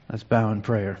Let's bow in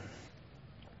prayer.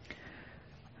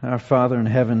 Our Father in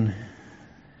heaven,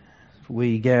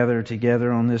 we gather together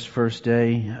on this first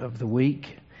day of the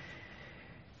week,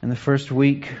 in the first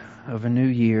week of a new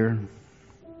year.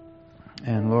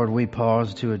 And Lord, we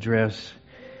pause to address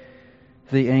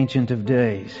the Ancient of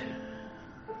Days,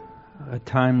 a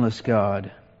timeless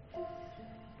God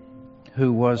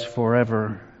who was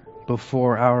forever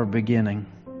before our beginning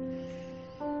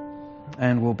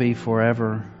and will be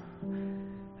forever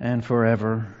and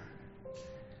forever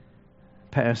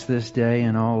past this day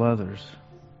and all others.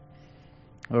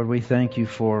 Lord, we thank you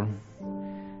for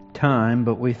time,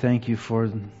 but we thank you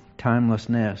for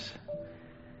timelessness.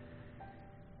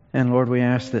 And Lord, we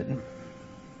ask that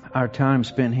our time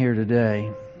spent here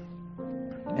today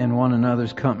in one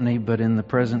another's company, but in the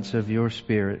presence of your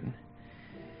Spirit,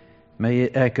 may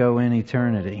it echo in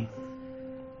eternity.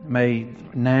 May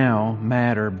now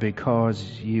matter because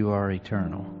you are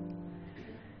eternal.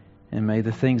 And may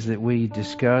the things that we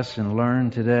discuss and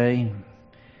learn today,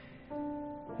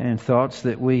 and thoughts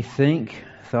that we think,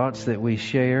 thoughts that we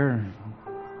share,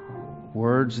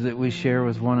 words that we share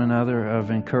with one another of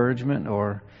encouragement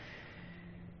or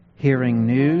hearing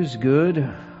news, good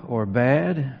or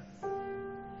bad,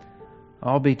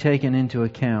 all be taken into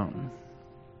account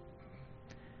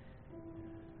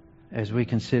as we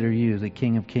consider you, the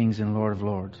King of Kings and Lord of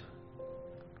Lords.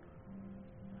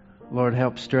 Lord,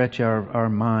 help stretch our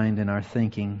mind and our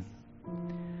thinking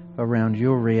around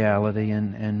your reality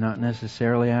and not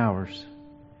necessarily ours.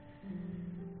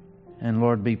 And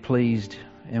Lord, be pleased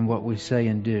in what we say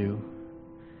and do,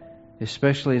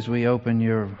 especially as we open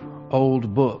your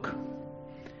old book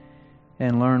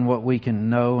and learn what we can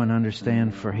know and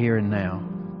understand for here and now.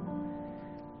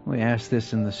 We ask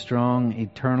this in the strong,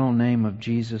 eternal name of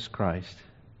Jesus Christ.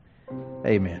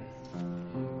 Amen.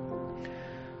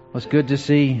 Well, it's good to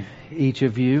see each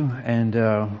of you, and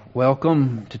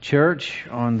welcome to church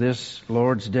on this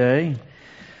Lord's Day.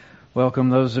 Welcome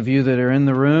those of you that are in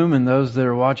the room and those that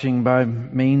are watching by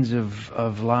means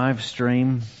of live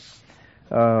stream.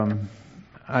 I'd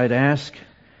ask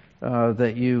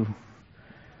that you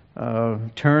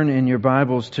turn in your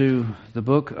Bibles to the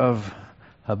book of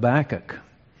Habakkuk.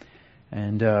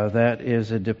 And that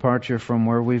is a departure from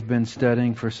where we've been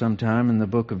studying for some time in the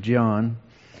book of John.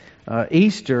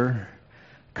 Easter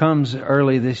comes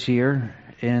early this year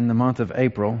in the month of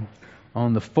April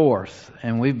on the 4th.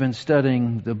 And we've been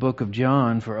studying the book of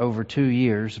John for over 2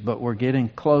 years, but we're getting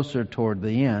closer toward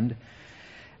the end.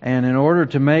 And in order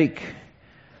to make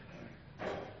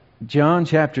John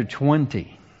chapter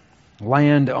 20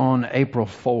 land on April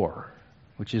 4,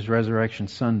 which is Resurrection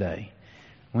Sunday,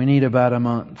 we need about a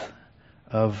month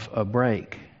of a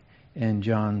break in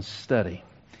John's study.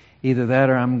 Either that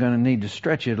or I'm going to need to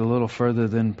stretch it a little further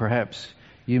than perhaps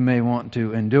you may want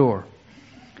to endure.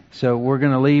 So we're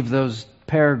going to leave those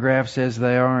paragraphs as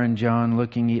they are in John,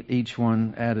 looking at each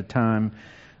one at a time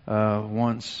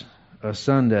once a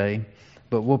Sunday.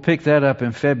 But we'll pick that up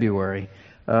in February.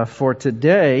 For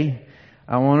today,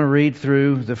 I want to read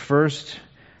through the first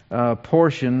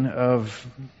portion of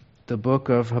the book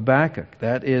of Habakkuk.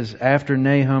 That is after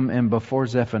Nahum and before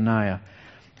Zephaniah.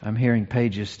 I'm hearing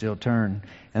pages still turn.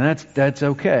 And that's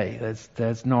okay.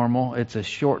 That's normal. It's a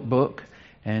short book,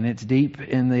 and it's deep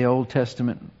in the Old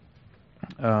Testament.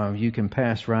 You can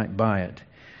pass right by it.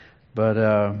 But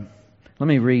let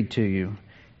me read to you.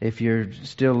 If you're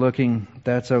still looking,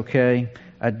 that's okay.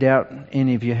 I doubt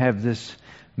any of you have this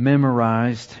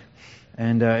memorized.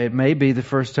 And it may be the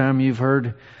first time you've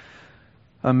heard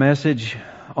a message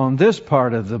on this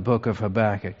part of the book of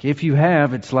Habakkuk. If you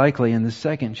have, it's likely in the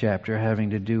second chapter having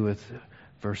to do with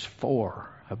verse 4,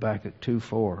 Habakkuk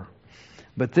 2:4.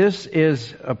 But this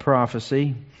is a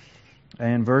prophecy,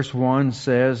 and verse 1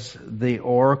 says, the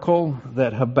oracle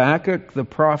that Habakkuk the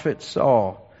prophet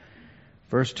saw.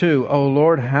 Verse 2, O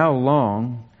Lord, how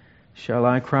long shall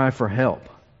I cry for help,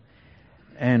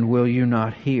 and will you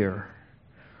not hear?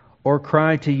 Or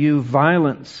cry to you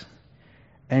violence,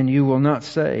 and you will not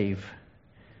save?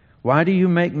 Why do you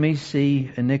make me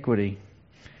see iniquity?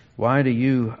 Why do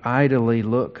you idly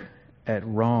look at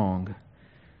wrong?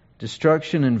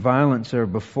 Destruction and violence are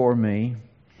before me.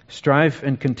 Strife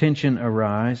and contention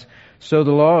arise. So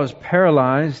the law is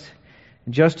paralyzed.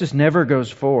 Justice never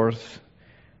goes forth.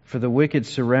 For the wicked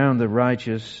surround the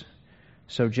righteous.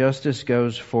 So justice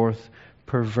goes forth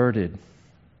perverted.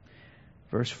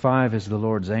 Verse 5 is the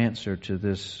Lord's answer to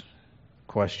this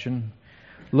question.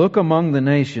 Look among the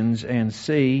nations and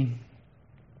see,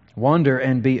 wonder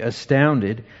and be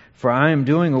astounded, for I am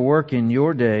doing a work in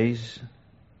your days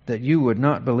that you would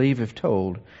not believe if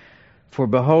told. For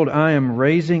behold, I am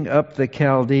raising up the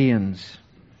Chaldeans,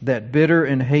 that bitter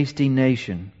and hasty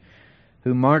nation,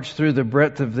 who march through the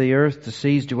breadth of the earth to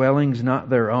seize dwellings not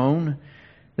their own.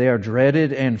 They are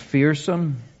dreaded and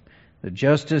fearsome. The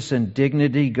justice and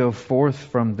dignity go forth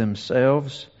from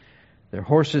themselves. Their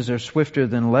horses are swifter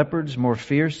than leopards, more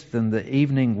fierce than the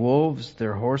evening wolves.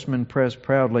 Their horsemen press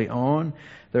proudly on.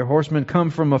 Their horsemen come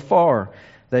from afar.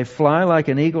 They fly like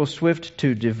an eagle swift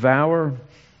to devour.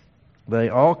 They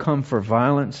all come for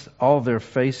violence, all their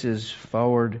faces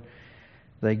forward.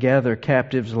 They gather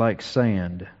captives like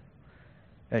sand.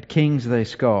 At kings they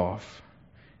scoff,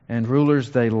 and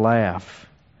rulers they laugh.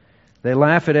 They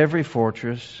laugh at every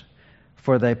fortress,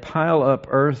 for they pile up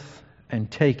earth and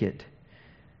take it.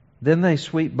 Then they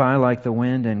sweep by like the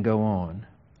wind and go on.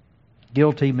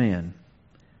 Guilty men,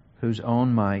 whose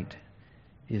own might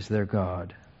is their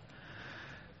God.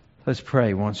 Let's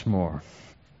pray once more.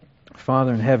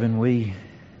 Father in heaven,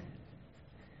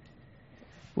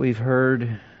 we've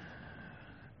heard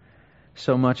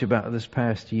so much about this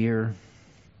past year,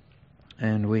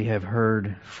 and we have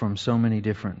heard from so many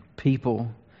different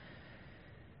people,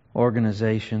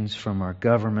 organizations, from our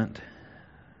government,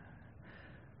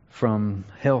 from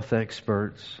health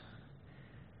experts.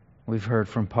 We've heard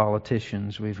from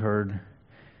politicians. We've heard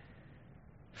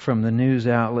from the news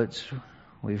outlets.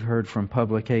 We've heard from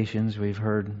publications. We've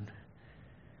heard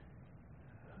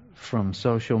from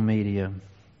social media.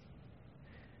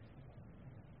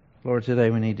 Lord, today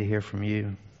we need to hear from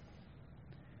you.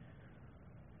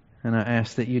 And I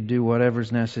ask that you do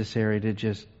whatever's necessary to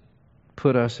just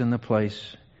put us in the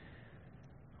place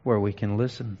where we can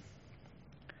listen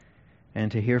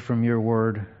and to hear from your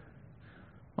word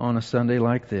on a Sunday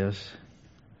like this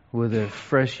with a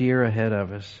fresh year ahead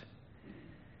of us.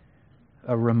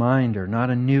 A reminder,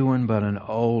 not a new one, but an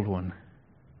old one.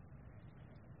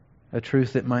 A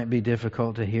truth that might be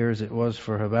difficult to hear as it was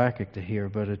for Habakkuk to hear,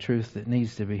 but a truth that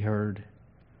needs to be heard.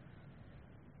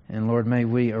 And Lord, may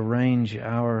we arrange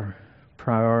our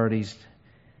priorities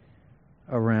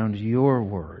around your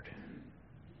word,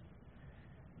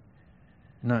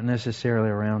 not necessarily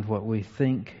around what we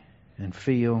think and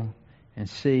feel and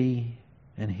see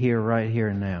and hear right here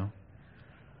and now.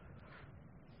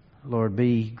 Lord,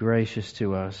 be gracious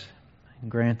to us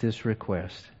and grant this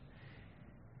request.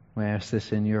 We ask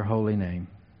this in your holy name.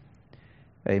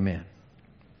 Amen.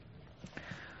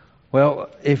 Well,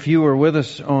 if you were with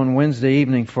us on Wednesday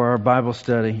evening for our Bible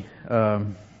study,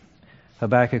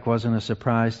 Habakkuk wasn't a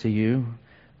surprise to you.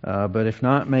 But if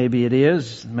not, maybe it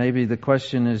is. Maybe the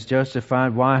question is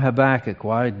justified. Why Habakkuk?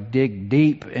 Why dig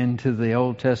deep into the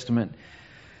Old Testament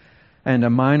and a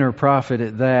minor prophet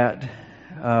at that,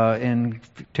 in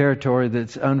territory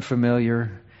that's unfamiliar,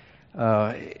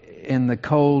 in the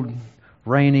cold,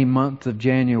 rainy month of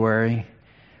January,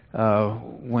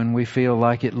 when we feel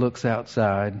like it looks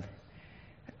outside?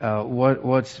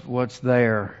 What's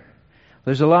there?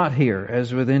 There's a lot here,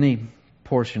 as with any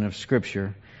portion of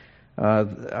Scripture.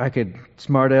 I could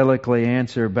smart aleckly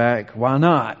answer back, why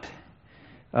not?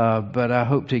 But I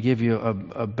hope to give you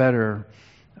a better,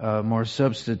 more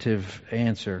substantive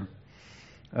answer.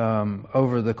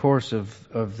 Over the course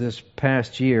of this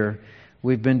past year,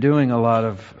 we've been doing a lot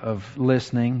of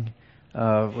listening.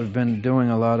 We've been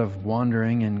doing a lot of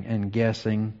wondering and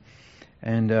guessing.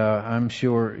 And I'm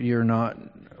sure you're not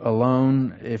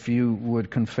alone if you would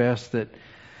confess that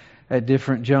at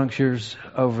different junctures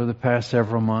over the past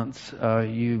several months,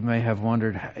 you may have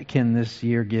wondered, can this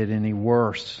year get any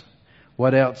worse?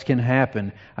 What else can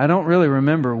happen? I don't really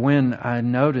remember when I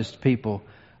noticed people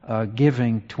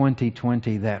giving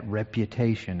 2020 that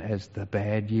reputation as the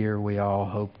bad year we all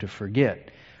hope to forget.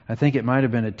 I think it might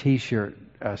have been a T-shirt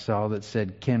I saw that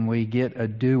said, "Can we get a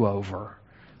do-over?"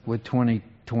 with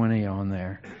 2020 on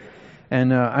there.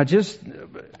 And I just,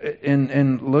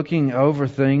 in looking over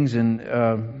things and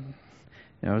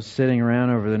sitting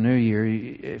around over the new year,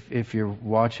 if you're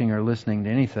watching or listening to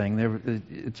anything,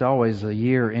 it's always a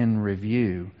year in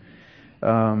review.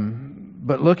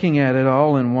 But looking at it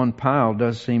all in one pile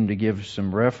does seem to give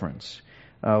some reference.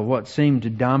 What seemed to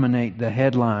dominate the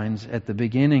headlines at the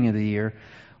beginning of the year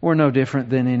were no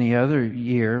different than any other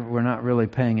year. We're not really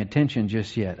paying attention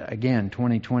just yet. Again,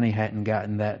 2020 hadn't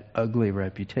gotten that ugly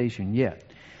reputation yet.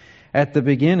 At the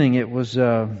beginning, it was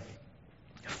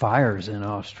fires in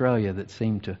Australia that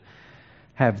seemed to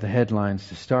have the headlines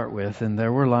to start with, and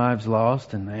there were lives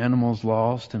lost and animals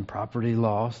lost and property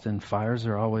lost, and fires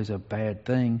are always a bad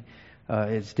thing.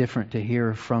 It's different to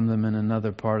hear from them in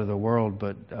another part of the world,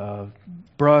 but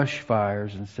brush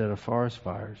fires instead of forest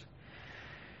fires.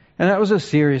 And that was a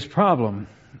serious problem.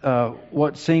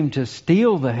 What seemed to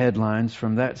steal the headlines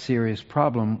from that serious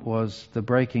problem was the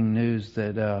breaking news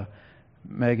that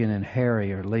Meghan and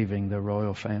Harry are leaving the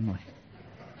royal family.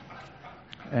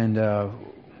 And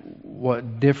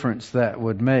what difference that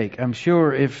would make. I'm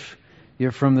sure if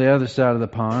you're from the other side of the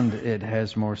pond, it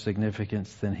has more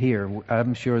significance than here.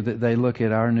 I'm sure that they look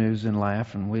at our news and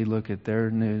laugh, and we look at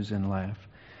their news and laugh.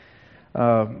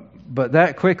 But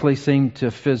that quickly seemed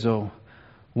to fizzle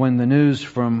when the news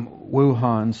from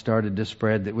Wuhan started to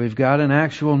spread that we've got an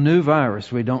actual new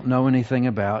virus we don't know anything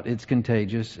about. It's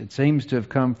contagious. It seems to have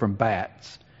come from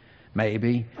bats,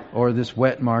 maybe, or this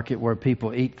wet market where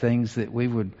people eat things that we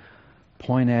would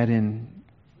point at in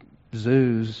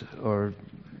zoos or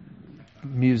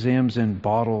museums in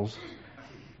bottles.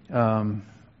 But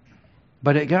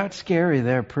it got scary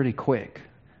there pretty quick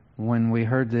when we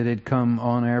heard that it'd come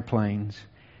on airplanes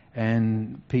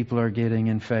and people are getting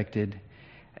infected.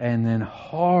 And then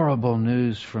horrible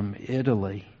news from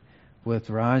Italy with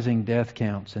rising death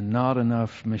counts and not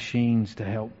enough machines to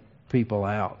help people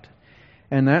out.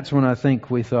 And that's when I think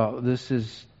we thought, this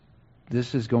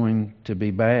is going to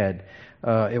be bad.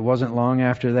 It wasn't long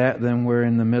after that, then we're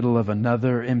in the middle of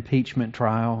another impeachment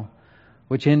trial,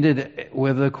 which ended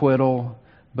with acquittal,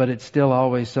 but it's still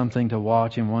always something to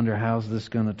watch and wonder, how's this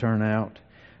going to turn out?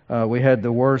 We had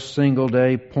the worst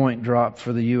single-day point drop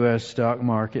for the U.S. stock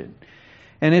market.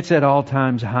 And it's at all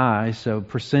times high, so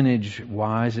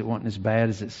percentage-wise, it wasn't as bad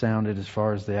as it sounded as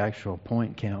far as the actual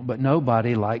point count. But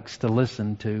nobody likes to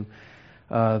listen to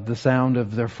the sound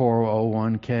of their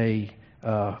 401k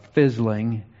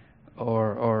fizzling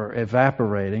or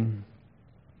evaporating.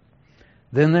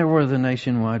 Then there were the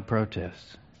nationwide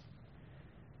protests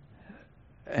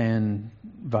and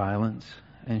violence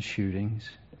and shootings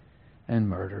and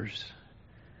murders.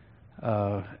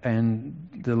 And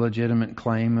the legitimate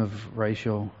claim of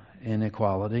racial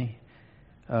inequality.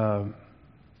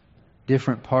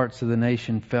 Different parts of the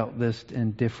nation felt this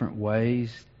in different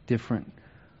ways. Different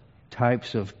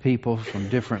types of people from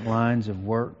different lines of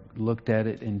work looked at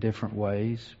it in different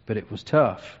ways. But it was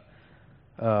tough.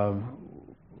 A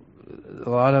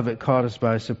lot of it caught us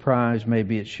by surprise.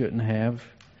 Maybe it shouldn't have.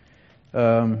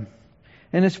 And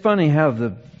it's funny how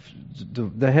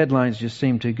the headlines just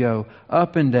seem to go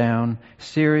up and down,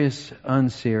 serious,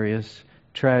 unserious,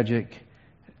 tragic,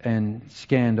 and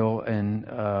scandal. And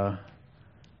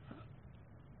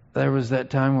there was that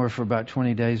time where for about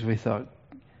 20 days we thought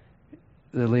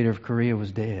the leader of Korea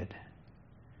was dead.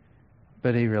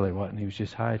 But he really wasn't. He was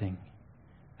just hiding.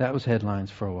 That was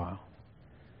headlines for a while.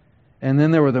 And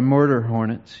then there were the murder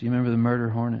hornets. You remember the murder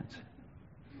hornets?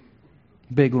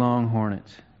 Big, long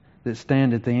hornets that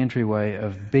stand at the entryway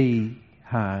of bee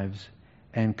hives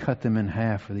and cut them in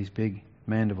half with these big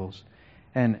mandibles.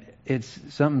 And it's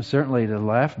something certainly to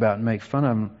laugh about and make fun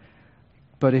of them.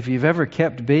 But if you've ever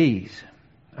kept bees,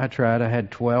 I tried. I had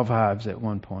 12 hives at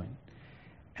one point.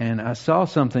 And I saw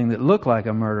something that looked like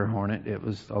a murder hornet. It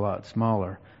was a lot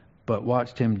smaller. But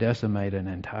watched him decimate an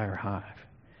entire hive.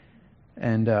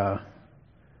 And I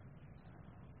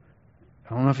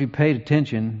don't know if you paid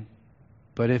attention,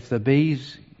 but if the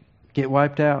bees get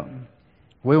wiped out,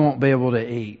 we won't be able to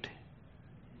eat.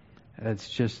 That's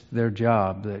just their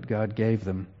job that God gave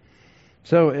them.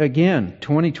 So again,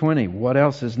 2020, what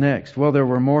else is next? Well, there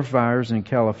were more fires in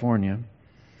California.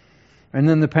 And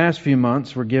then the past few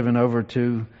months were given over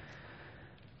to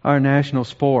our national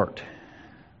sport,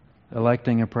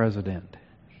 electing a president.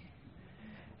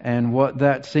 And what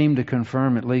that seemed to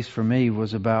confirm, at least for me,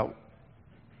 was about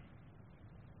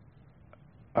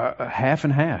half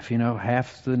and half.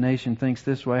 Half the nation thinks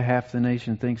this way, half the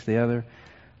nation thinks the other.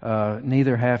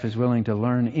 Neither half is willing to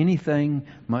learn anything,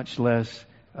 much less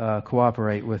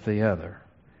cooperate with the other.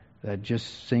 That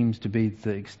just seems to be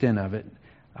the extent of it.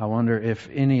 I wonder if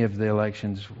any of the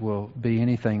elections will be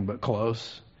anything but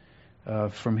close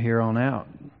from here on out.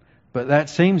 But that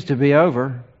seems to be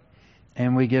over,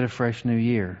 and we get a fresh new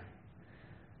year.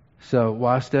 So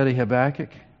why study Habakkuk?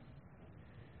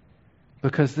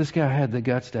 Because this guy had the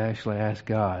guts to actually ask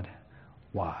God,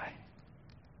 why?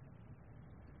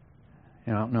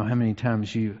 I don't know how many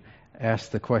times you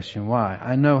asked the question, why?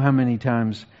 I know how many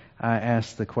times I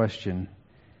asked the question,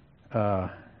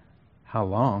 how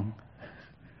long?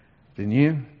 Didn't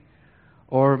you?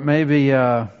 Or maybe,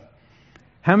 how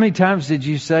many times did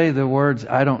you say the words,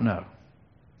 I don't know?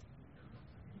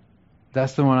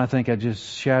 That's the one I think I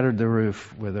just shattered the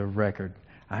roof with a record.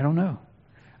 I don't know.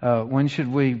 When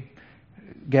should we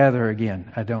gather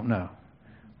again? I don't know.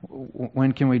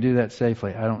 When can we do that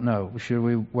safely? I don't know. Should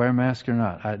we wear a mask or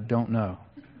not? I don't know.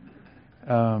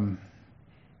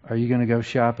 Are you going to go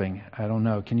shopping? I don't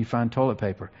know. Can you find toilet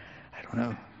paper? I don't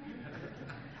know.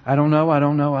 I don't know. I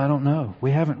don't know. I don't know.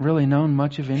 We haven't really known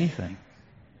much of anything.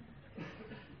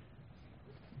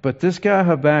 But this guy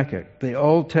Habakkuk, the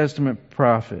Old Testament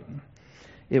prophet,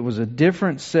 it was a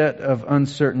different set of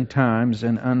uncertain times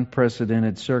and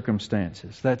unprecedented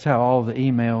circumstances. That's how all the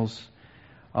emails,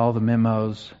 all the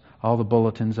memos, all the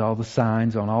bulletins, all the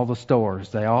signs on all the stores,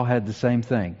 they all had the same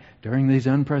thing. During these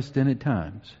unprecedented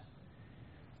times.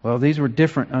 Well, these were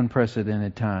different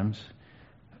unprecedented times.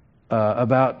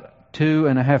 About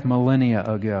 2.5 millennia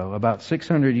ago, about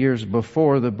 600 years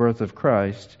before the birth of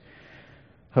Christ,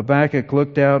 Habakkuk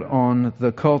looked out on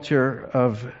the culture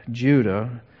of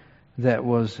Judah that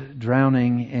was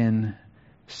drowning in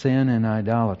sin and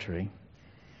idolatry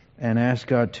and asked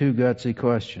God two gutsy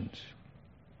questions.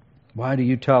 Why do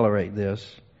you tolerate this?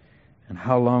 And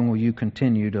how long will you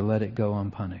continue to let it go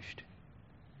unpunished?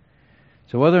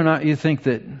 So whether or not you think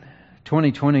that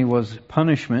 2020 was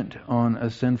punishment on a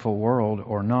sinful world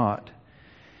or not,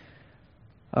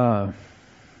 the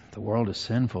world is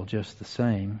sinful just the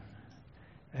same.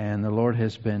 And the Lord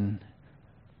has been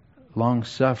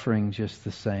long-suffering just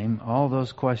the same. All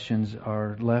those questions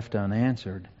are left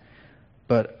unanswered.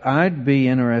 But I'd be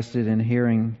interested in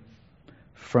hearing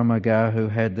from a guy who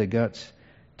had the guts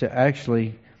to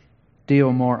actually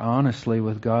deal more honestly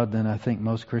with God than I think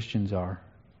most Christians are.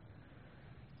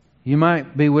 You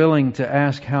might be willing to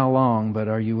ask how long, but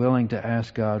are you willing to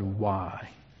ask God why?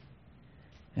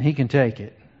 And He can take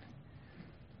it.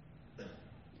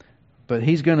 But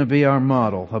he's going to be our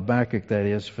model, Habakkuk that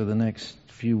is, for the next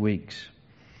few weeks.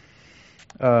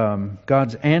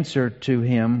 God's answer to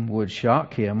him would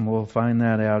shock him. We'll find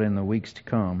that out in the weeks to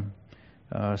come.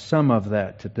 Some of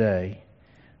that today.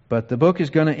 But the book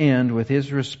is going to end with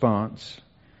his response,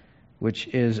 which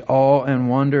is awe and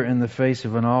wonder in the face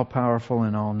of an all-powerful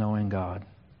and all-knowing God.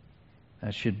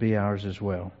 That should be ours as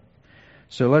well.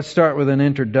 So let's start with an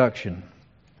introduction.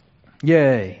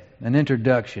 Yay, an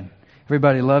introduction.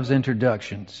 Everybody loves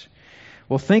introductions.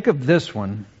 Well, think of this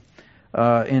one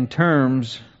in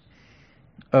terms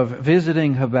of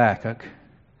visiting Habakkuk,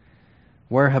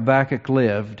 where Habakkuk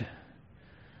lived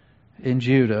in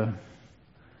Judah,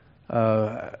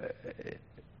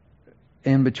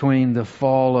 in between the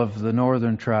fall of the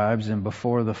northern tribes and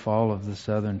before the fall of the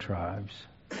southern tribes.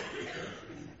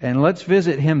 And let's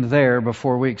visit him there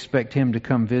before we expect him to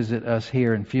come visit us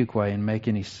here in Fuquay and make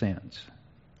any sense.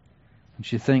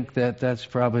 Don't you think that that's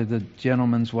probably the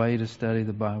gentleman's way to study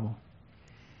the Bible?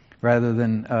 Rather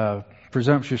than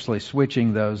presumptuously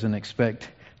switching those and expect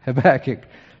Habakkuk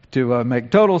to make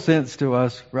total sense to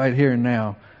us right here and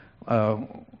now.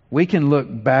 We can look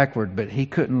backward, but he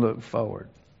couldn't look forward.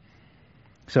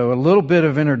 So a little bit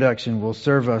of introduction will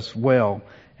serve us well.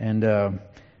 And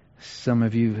some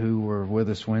of you who were with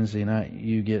us Wednesday night,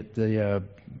 you get the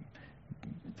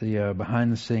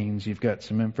behind the scenes. You've got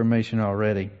some information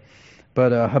already.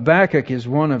 But Habakkuk is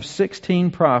one of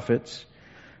 16 prophets.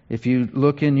 If you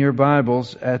look in your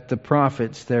Bibles at the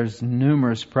prophets, there's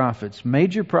numerous prophets.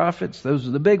 Major prophets, those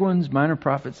are the big ones. Minor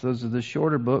prophets, those are the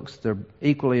shorter books. They're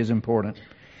equally as important.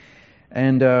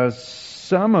 And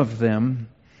some of them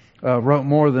wrote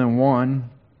more than one,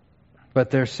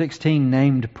 but there are 16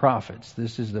 named prophets.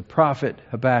 This is the prophet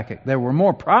Habakkuk. There were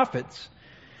more prophets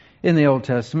in the Old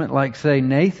Testament, like, say,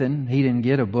 Nathan. He didn't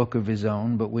get a book of his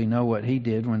own, but we know what he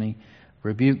did when he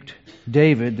rebuked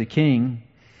David, the king.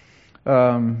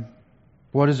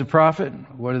 What is a prophet?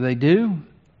 What do?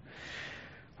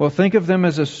 Well, think of them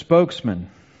as a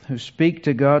spokesman who speak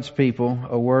to God's people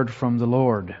a word from the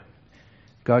Lord.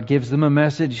 God gives them a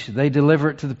message, they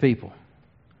deliver it to the people.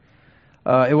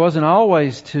 It wasn't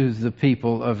always to the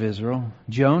people of Israel.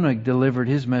 Jonah delivered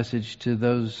his message to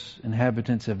those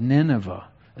inhabitants of Nineveh,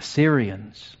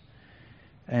 Assyrians.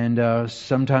 And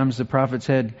sometimes the prophets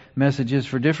had messages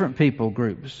for different people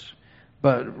groups.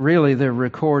 But really they're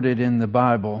recorded in the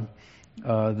Bible.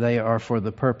 They are for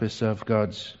the purpose of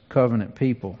God's covenant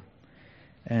people.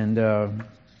 And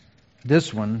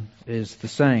this one is the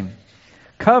same.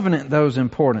 Covenant, though, is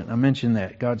important. I mentioned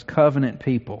that. God's covenant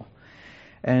people.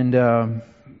 And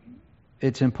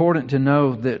it's important to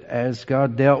know that as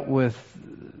God dealt with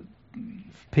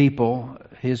people,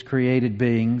 His created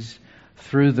beings,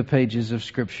 through the pages of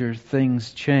Scripture,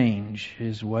 things change.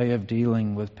 His way of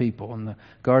dealing with people. In the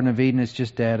Garden of Eden, it's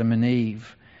just Adam and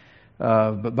Eve.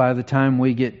 But by the time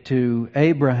we get to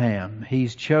Abraham,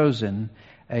 he's chosen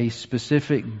a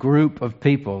specific group of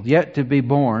people yet to be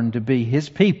born to be his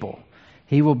people.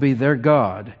 He will be their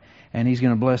God, and he's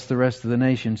going to bless the rest of the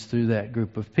nations through that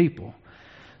group of people.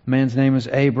 The man's name is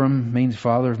Abram, means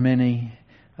father of many,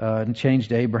 and changed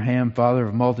to Abraham, father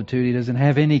of a multitude. He doesn't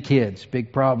have any kids.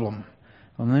 Big problem.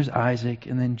 Well, there's Isaac,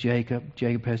 and then Jacob.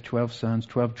 Jacob has 12 sons,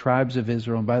 12 tribes of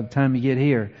Israel. And by the time you get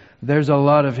here, there's a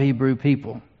lot of Hebrew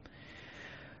people.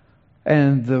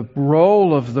 And the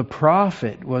role of the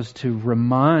prophet was to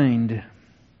remind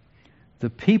the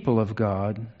people of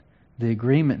God the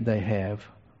agreement they have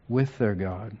with their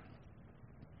God.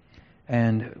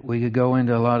 And we could go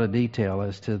into a lot of detail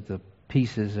as to the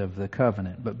pieces of the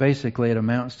covenant. But basically it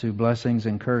amounts to blessings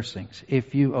and cursings.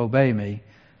 If you obey me,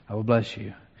 I will bless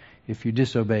you. If you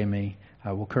disobey me,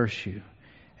 I will curse you.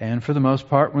 And for the most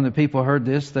part, when the people heard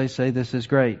this, they say this is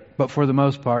great. But for the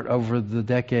most part, over the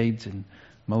decades and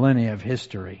millennia of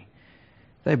history,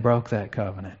 they broke that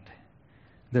covenant.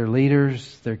 Their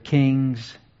leaders, their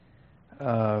kings,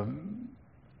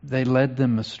 they led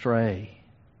them astray,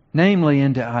 namely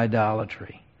into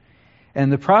idolatry.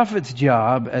 And the prophet's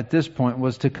job at this point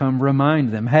was to come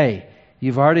remind them, hey,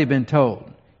 you've already been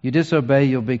told. You disobey,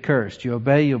 you'll be cursed. You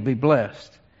obey, you'll be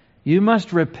blessed. You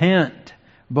must repent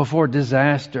before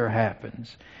disaster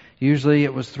happens. Usually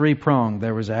it was three-pronged.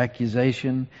 There was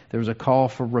accusation, there was a call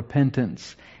for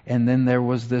repentance, and then there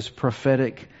was this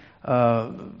prophetic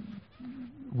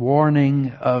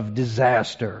warning of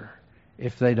disaster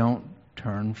if they don't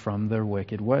turn from their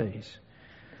wicked ways.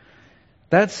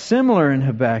 That's similar in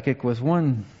Habakkuk with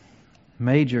one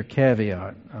major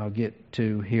caveat I'll get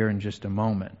to here in just a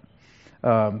moment.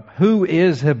 Who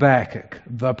is Habakkuk,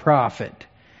 the prophet?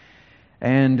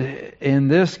 And in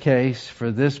this case, for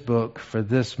this book, for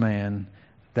this man,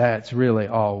 that's really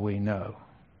all we know.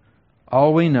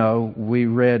 All we know, we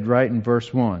read right in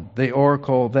verse 1. The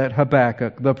oracle that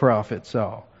Habakkuk, the prophet,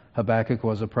 saw. Habakkuk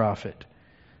was a prophet.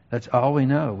 That's all we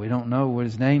know. We don't know what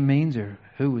his name means or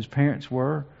who his parents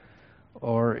were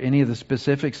or any of the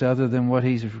specifics other than what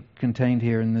he's contained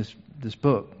here in this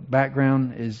book.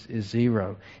 Background is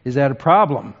zero. Is that a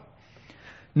problem?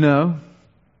 No.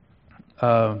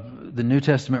 The New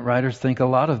Testament writers think a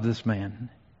lot of this man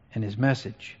and his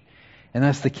message. And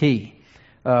that's the key.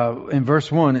 In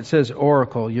verse 1 it says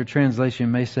oracle. Your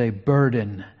translation may say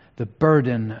burden. The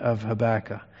burden of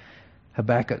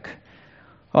Habakkuk.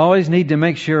 Always need to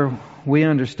make sure we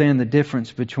understand the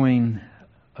difference between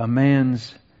a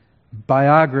man's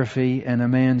biography and a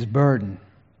man's burden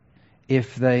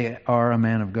if they are a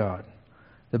man of God.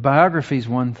 The biography is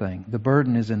one thing. The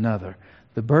burden is another.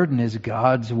 The burden is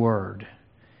God's Word,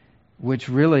 which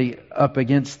really up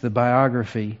against the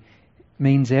biography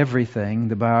means everything.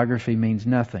 The biography means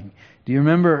nothing. Do you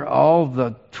remember all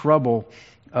the trouble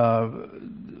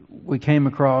we came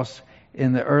across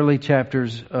in the early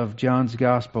chapters of John's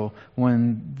Gospel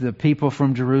when the people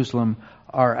from Jerusalem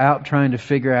are out trying to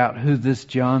figure out who this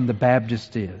John the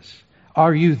Baptist is?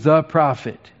 Are you the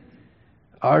prophet?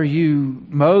 Are you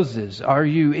Moses? Are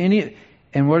you any...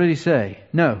 And what did he say?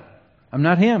 No, I'm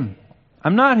not him.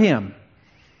 I'm not him.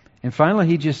 And finally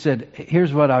he just said,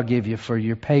 here's what I'll give you for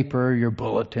your paper, your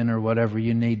bulletin, or whatever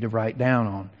you need to write down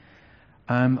on.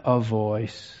 I'm a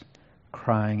voice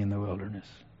crying in the wilderness.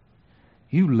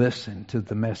 You listen to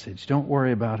the message. Don't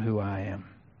worry about who I am.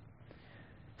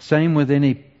 Same with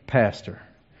any pastor.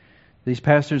 These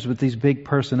pastors with these big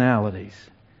personalities,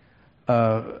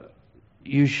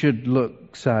 you should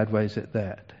look sideways at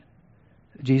that.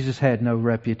 Jesus had no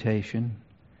reputation.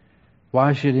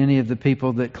 Why should any of the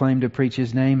people that claim to preach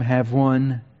His name have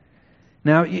one?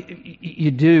 Now,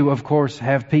 you do, of course,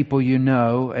 have people you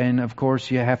know, and of course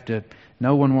you have to...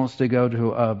 No one wants to go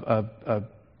to a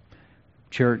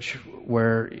church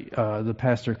where the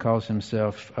pastor calls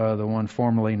himself the one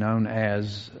formerly known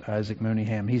as Isaac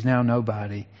Mooneyham. He's now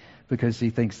nobody because he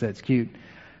thinks that's cute.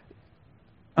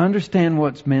 Understand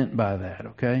what's meant by that,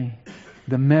 okay?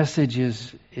 The message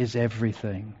is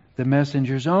everything. The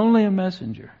messenger's only a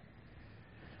messenger.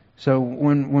 So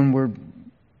when we're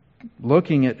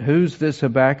looking at who's this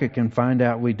Habakkuk and find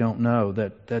out we don't know,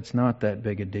 that's not that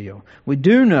big a deal. We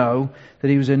do know that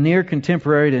he was a near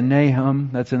contemporary to Nahum.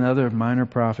 That's another minor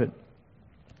prophet.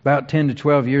 About 10 to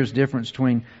 12 years difference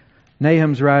between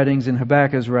Nahum's writings and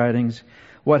Habakkuk's writings.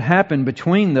 What happened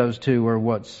between those two are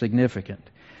what's significant.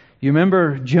 You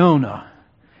remember Jonah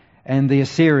and the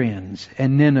Assyrians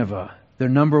and Nineveh, their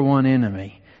number one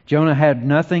enemy. Jonah had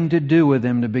nothing to do with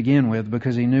them to begin with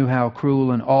because he knew how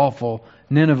cruel and awful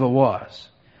Nineveh was.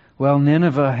 Well,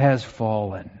 Nineveh has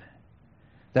fallen.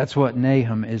 That's what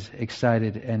Nahum is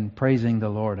excited and praising the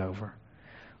Lord over.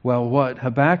 Well, what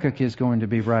Habakkuk is going to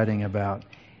be writing about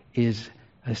is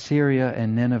Assyria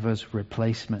and Nineveh's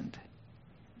replacement,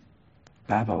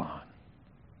 Babylon.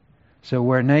 So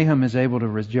where Nahum is able to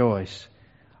rejoice,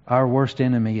 our worst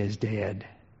enemy is dead.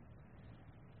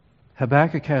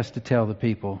 Habakkuk has to tell the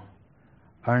people,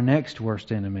 our next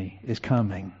worst enemy is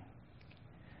coming.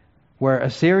 Where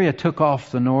Assyria took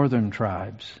off the northern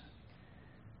tribes,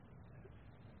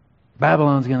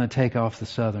 Babylon's going to take off the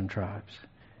southern tribes.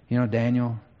 You know,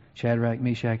 Daniel Shadrach,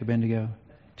 Meshach, Abednego,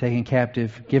 taken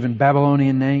captive, given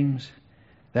Babylonian names.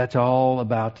 That's all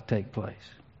about to take place.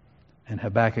 And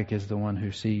Habakkuk is the one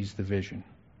who sees the vision.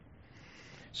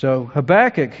 So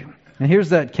Habakkuk, and here's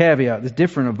that caveat that's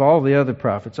different of all the other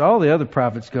prophets. All the other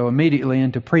prophets go immediately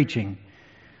into preaching.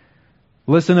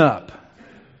 Listen up.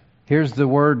 Here's the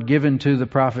word given to the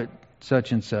prophet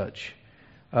such and such.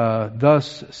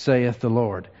 Thus saith the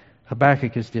Lord.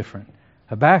 Habakkuk is different.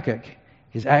 Habakkuk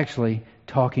is actually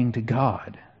talking to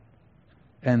God.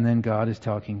 And then God is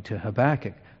talking to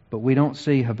Habakkuk. But we don't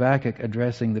see Habakkuk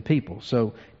addressing the people.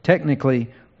 So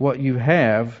technically what you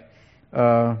have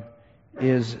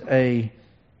is a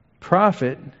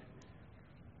prophet.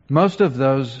 Most of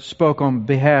those spoke on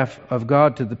behalf of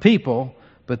God to the people,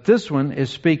 but this one is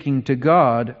speaking to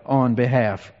God on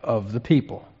behalf of the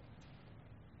people.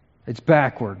 It's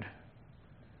backward.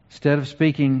 Instead of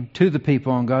speaking to the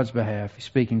people on God's behalf, he's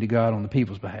speaking to God on the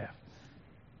people's behalf.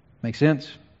 Make sense?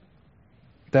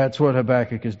 That's what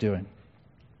Habakkuk is doing.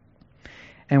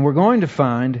 And we're going to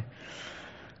find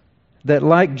that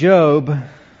like Job,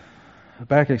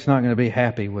 Habakkuk's not going to be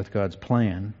happy with God's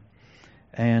plan.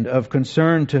 And of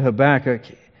concern to Habakkuk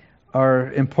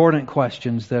are important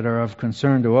questions that are of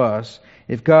concern to us.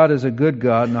 If God is a good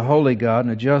God and a holy God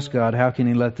and a just God, how can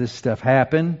He let this stuff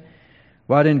happen?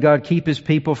 Why didn't God keep His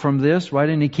people from this? Why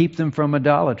didn't He keep them from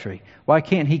idolatry? Why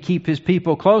can't He keep His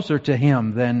people closer to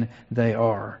Him than they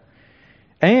are?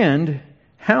 And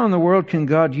how in the world can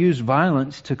God use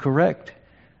violence to correct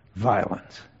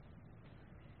violence?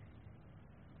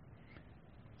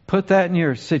 Put that in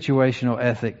your situational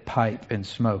ethic pipe and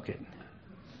smoke it.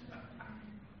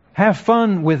 Have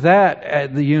fun with that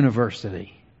at the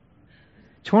university.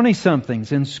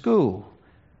 20-somethings in school.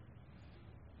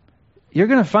 You're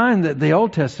going to find that the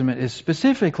Old Testament is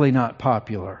specifically not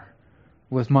popular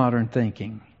with modern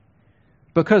thinking.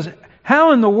 Because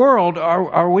how in the world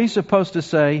are we supposed to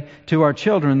say to our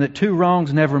children that two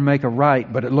wrongs never make a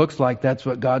right, but it looks like that's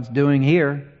what God's doing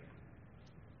here?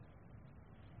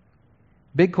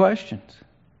 Big questions.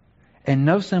 And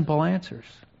no simple answers.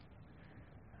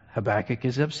 Habakkuk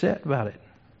is upset about it.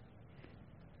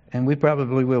 And we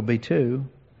probably will be too.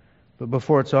 But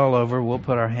before it's all over, we'll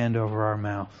put our hand over our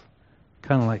mouth.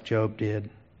 Kind of like Job did.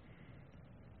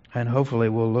 And hopefully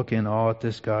we'll look in awe at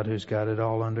this God who's got it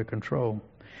all under control.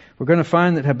 We're going to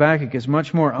find that Habakkuk is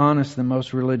much more honest than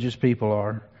most religious people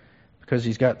are, because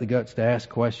he's got the guts to ask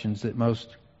questions that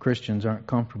most Christians aren't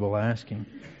comfortable asking.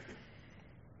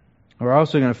 We're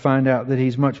also going to find out that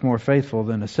he's much more faithful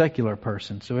than a secular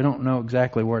person, so we don't know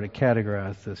exactly where to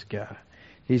categorize this guy.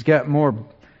 He's got more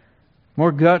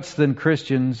guts than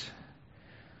Christians,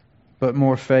 but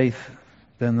more faith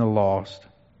than the lost.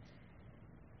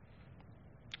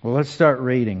 Well, let's start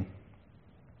reading.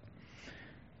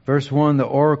 Verse 1, the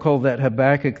oracle that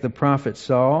Habakkuk the prophet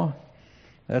saw.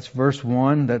 That's verse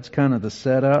 1. That's kind of the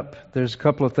setup. There's a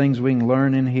couple of things we can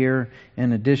learn in here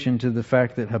in addition to the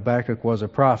fact that Habakkuk was a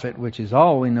prophet, which is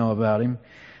all we know about him.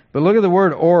 But look at the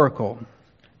word oracle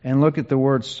and look at the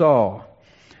word saw.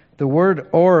 The word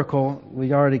oracle,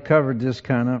 we already covered this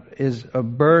kind of, is a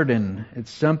burden. It's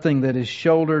something that is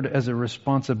shouldered as a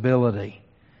responsibility.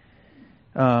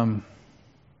 You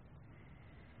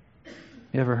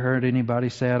ever heard anybody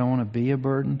say, I don't want to be a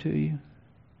burden to you?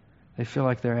 They feel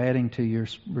like they're adding to your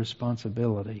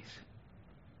responsibilities.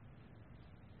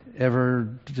 Ever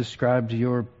described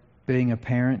your being a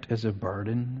parent as a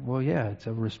burden? Well, yeah, it's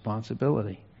a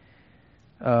responsibility.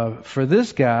 For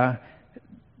this guy,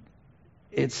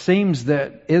 it seems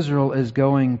that Israel is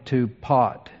going to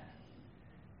pot.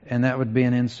 And that would be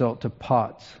an insult to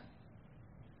pots.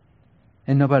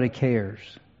 And nobody cares.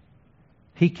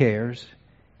 He cares.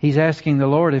 He's asking the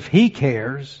Lord if He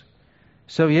cares.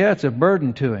 So yeah, it's a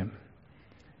burden to him.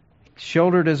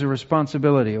 Shouldered as a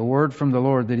responsibility, a word from the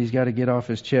Lord that he's got to get off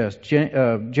his chest.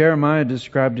 Jeremiah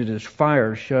described it as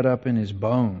fire shut up in his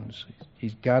bones.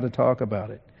 He's got to talk about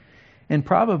it. And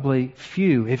probably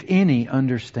few, if any,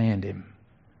 understand him.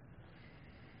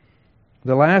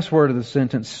 The last word of the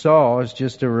sentence, saw, is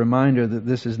just a reminder that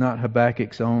this is not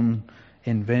Habakkuk's own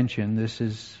invention. This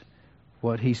is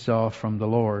what he saw from the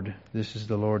Lord. This is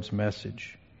the Lord's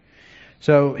message.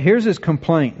 So here's his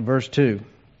complaint, verse 2.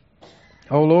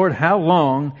 O Lord, how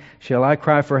long shall I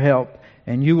cry for help,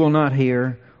 and you will not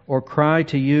hear, or cry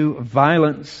to you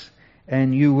violence,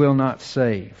 and you will not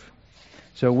save?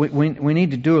 So we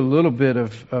need to do a little bit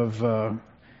of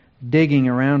digging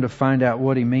around to find out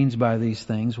what he means by these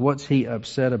things. What's he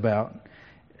upset about?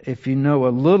 If you know a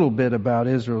little bit about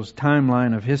Israel's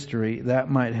timeline of history, that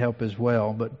might help as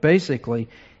well. But basically,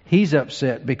 he's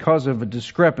upset because of a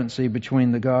discrepancy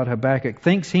between the God Habakkuk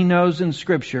thinks he knows in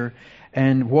Scripture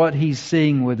and what he's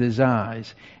seeing with his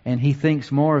eyes. And he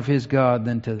thinks more of his God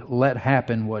than to let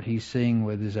happen what he's seeing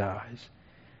with his eyes.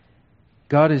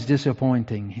 God is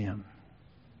disappointing him.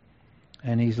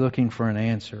 And he's looking for an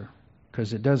answer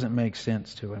because it doesn't make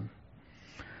sense to him.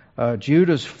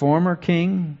 Judah's former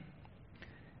king,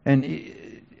 and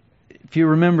if you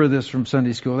remember this from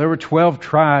Sunday school, there were 12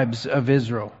 tribes of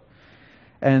Israel.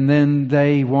 And then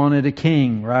they wanted a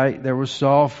king, right? There was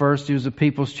Saul first. He was the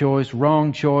people's choice.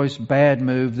 Wrong choice, bad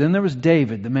move. Then there was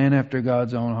David, the man after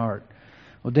God's own heart.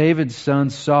 Well, David's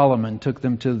son Solomon took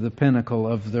them to the pinnacle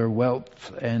of their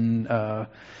wealth and the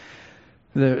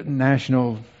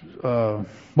national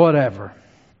whatever.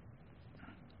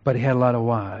 But he had a lot of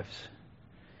wives.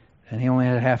 And he only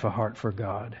had half a heart for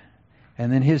God.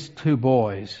 And then his two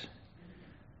boys,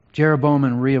 Jeroboam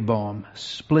and Rehoboam,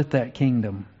 split that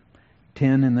kingdom.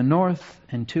 10 in the north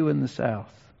and 2 in the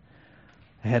south.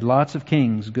 They had lots of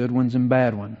kings, good ones and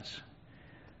bad ones.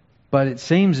 But it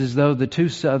seems as though the two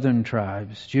southern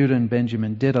tribes, Judah and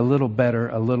Benjamin, did a little better,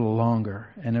 a little longer.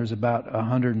 And there's about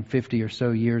 150 or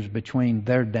so years between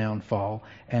their downfall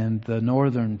and the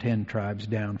northern 10 tribes'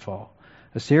 downfall.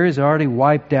 Assyria's already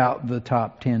wiped out the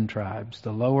top 10 tribes.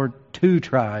 The lower 2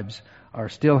 tribes are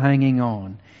still hanging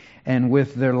on. And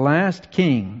with their last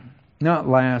king, not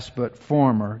last, but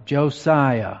former,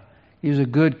 Josiah. He was a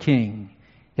good king.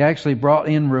 He actually brought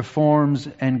in reforms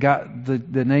and got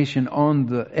the nation on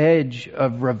the edge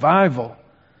of revival.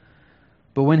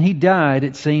 But when he died,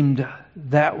 it seemed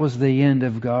that was the end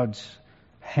of God's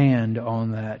hand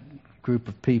on that group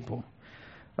of people.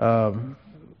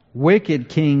 Wicked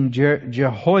King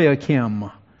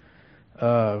Jehoiakim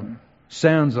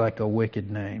sounds like a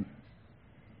wicked name.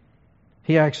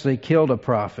 He actually killed a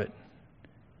prophet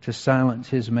to silence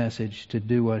his message, to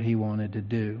do what he wanted to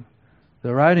do.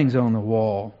 The writing's on the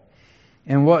wall.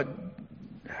 And what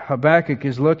Habakkuk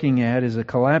is looking at is a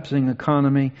collapsing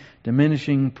economy,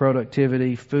 diminishing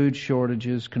productivity, food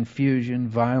shortages, confusion,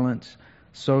 violence,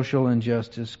 social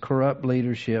injustice, corrupt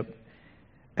leadership,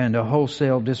 and a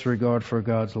wholesale disregard for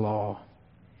God's law.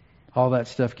 All that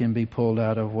stuff can be pulled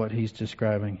out of what he's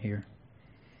describing here.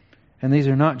 And these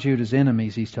are not Judah's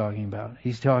enemies he's talking about.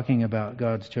 He's talking about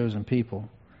God's chosen people.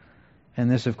 And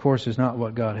this, of course, is not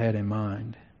what God had in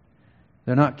mind.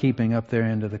 They're not keeping up their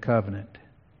end of the covenant.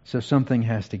 So something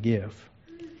has to give.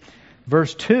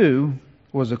 Verse 2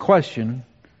 was a question,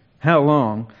 how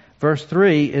long? Verse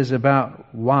 3 is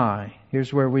about why.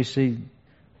 Here's where we see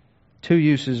 2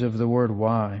 uses of the word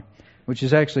why, which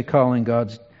is actually calling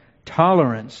God's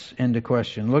tolerance into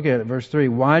question. Look at it, verse 3.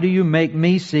 Why do you make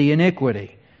me see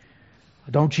iniquity?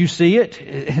 Don't you see it?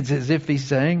 It's as if he's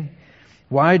saying,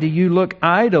 why do you look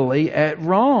idly at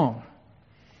wrong?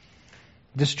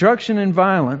 Destruction and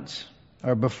violence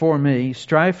are before me,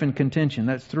 strife and contention.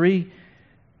 That's 3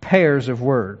 pairs of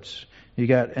words. You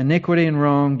got iniquity and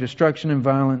wrong, destruction and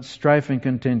violence, strife and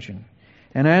contention.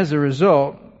 And as a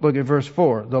result, look at verse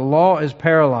 4. The law is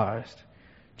paralyzed.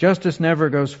 Justice never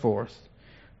goes forth.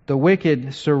 The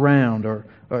wicked surround or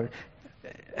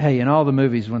hey, in all the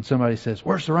movies when somebody says,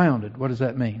 we're surrounded, what does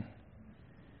that mean?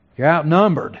 You're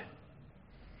outnumbered.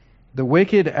 The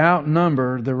wicked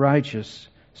outnumber the righteous,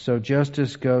 so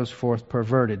justice goes forth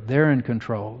perverted. They're in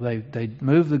control. They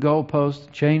move the goalposts,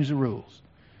 change the rules.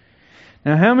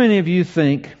 Now, how many of you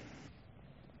think,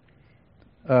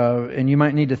 and you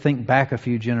might need to think back a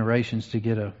few generations to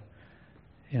get a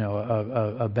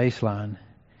baseline.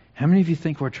 How many of you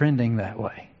think we're trending that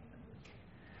way?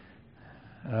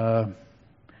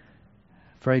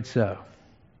 Afraid so.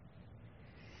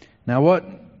 Now, what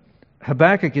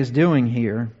Habakkuk is doing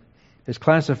here is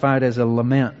classified as a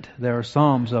lament. There are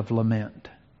psalms of lament.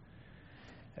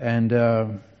 And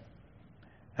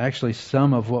actually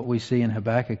some of what we see in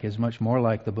Habakkuk is much more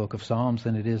like the book of Psalms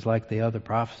than it is like the other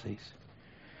prophecies.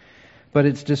 But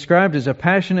it's described as a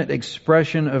passionate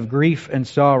expression of grief and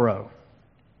sorrow.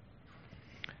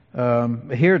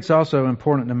 Here it's also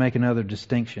important to make another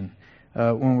distinction.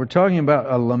 When we're talking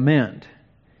about a lament,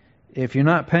 if you're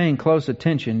not paying close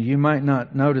attention, you might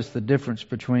not notice the difference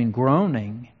between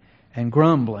groaning and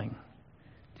grumbling.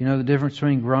 Do you know the difference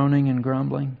between groaning and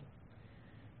grumbling?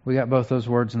 We got both those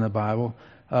words in the Bible.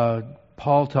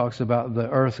 Paul talks about the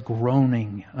earth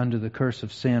groaning under the curse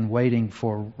of sin, waiting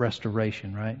for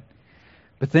restoration, right?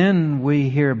 But then we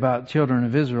hear about children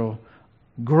of Israel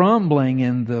grumbling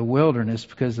in the wilderness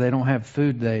because they don't have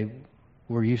food they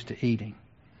were used to eating.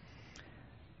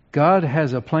 God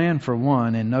has a plan for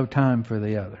one and no time for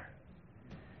the other.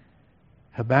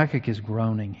 Habakkuk is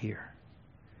groaning here.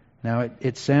 Now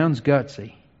it sounds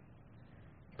gutsy,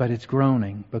 but it's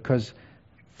groaning because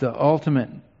the ultimate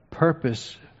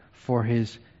purpose for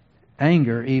his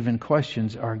anger even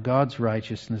questions our God's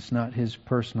righteousness, not His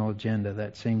personal agenda.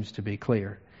 That seems to be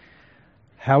clear.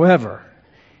 However,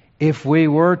 if we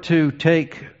were to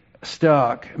take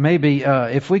stock, maybe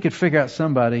if we could figure out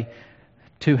somebody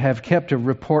to have kept a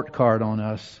report card on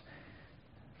us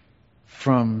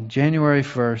from January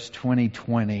 1st,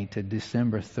 2020 to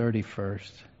December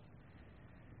 31st,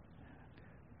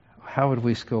 how would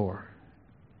we score?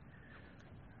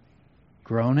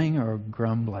 Groaning or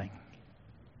grumbling?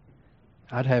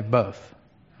 I'd have both.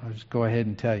 I'll just go ahead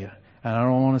and tell you. And I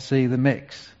don't want to see the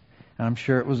mix. I'm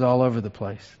sure it was all over the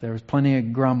place. There was plenty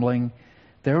of grumbling.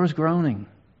 There was groaning.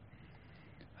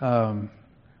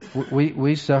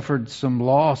 We suffered some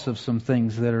loss of some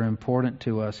things that are important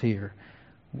to us here.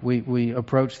 We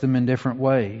approach them in different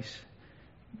ways.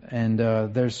 And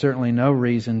there's certainly no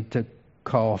reason to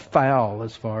call foul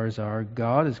as far as our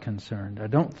God is concerned. I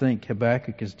don't think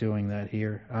Habakkuk is doing that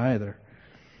here either.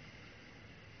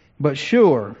 But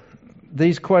sure,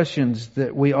 these questions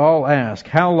that we all ask,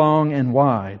 how long and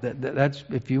why, that's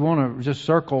if you want to just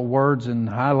circle words and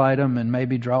highlight them and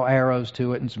maybe draw arrows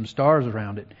to it and some stars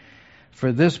around it.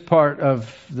 For this part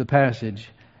of the passage,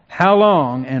 how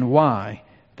long and why,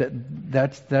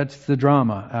 that's the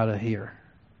drama out of here.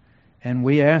 And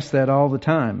we ask that all the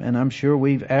time. And I'm sure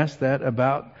we've asked that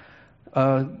about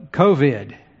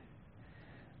COVID.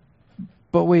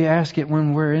 But we ask it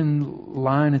when we're in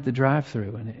line at the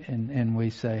drive-thru and we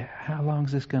say, how long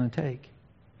is this going to take?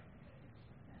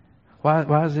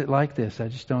 Why is it like this? I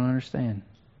just don't understand.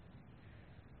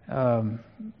 And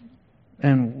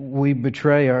we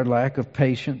betray our lack of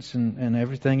patience and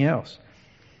everything else.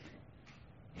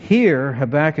 Here,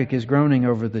 Habakkuk is groaning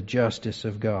over the justice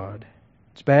of God.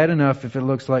 It's bad enough if it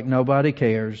looks like nobody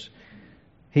cares.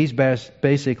 He's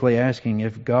basically asking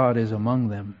if God is among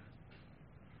them.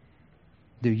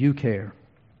 Do you care?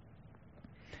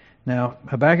 Now,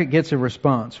 Habakkuk gets a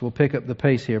response. We'll pick up the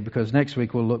pace here because next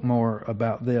week we'll look more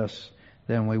about this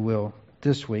than we will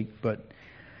this week. But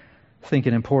I think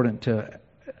it's important to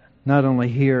not only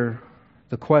hear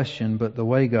the question, but the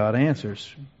way God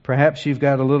answers. Perhaps you've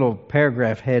got a little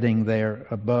paragraph heading there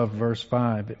above verse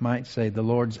 5. It might say the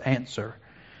Lord's answer.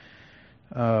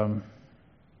 Look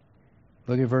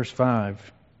at verse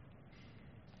 5.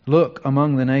 Look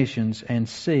among the nations and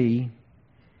see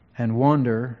and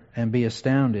wonder and be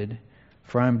astounded,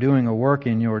 for I am doing a work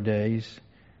in your days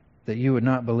that you would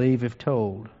not believe if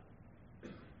told.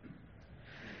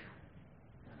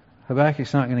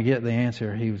 Habakkuk's not going to get the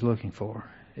answer he was looking for.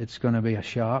 It's going to be a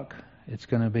shock. It's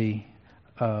going to be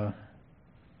a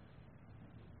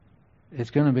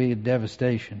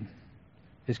devastation.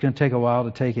 It's going to take a while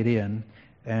to take it in.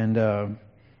 And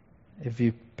if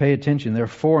you pay attention, there are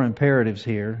 4 imperatives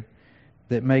here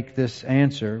that make this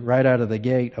answer right out of the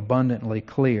gate abundantly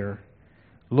clear.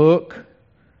 Look,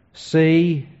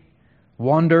 see,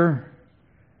 wonder,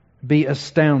 be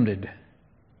astounded.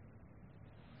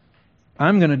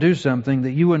 I'm going to do something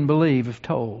that you wouldn't believe if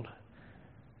told.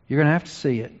 You're going to have to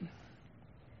see it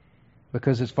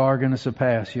because it's far going to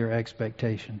surpass your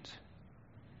expectations.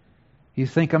 You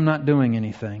think I'm not doing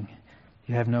anything.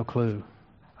 You have no clue.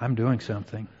 I'm doing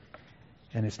something,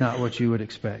 and it's not what you would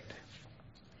expect.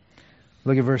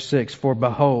 Look at verse 6. For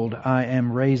behold, I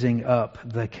am raising up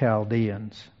the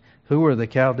Chaldeans. Who are the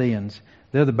Chaldeans?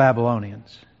 They're the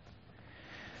Babylonians.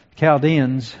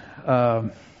 Chaldeans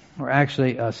were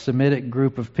actually a Semitic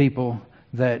group of people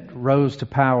that rose to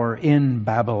power in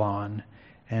Babylon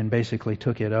and basically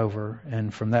took it over,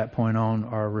 and from that point on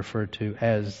are referred to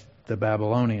as the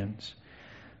Babylonians.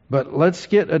 But let's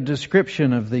get a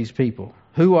description of these people.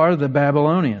 Who are the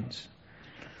Babylonians?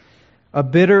 A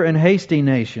bitter and hasty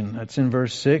nation, that's in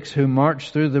verse 6, who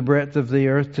march through the breadth of the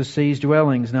earth to seize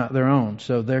dwellings not their own.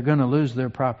 So they're going to lose their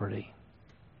property.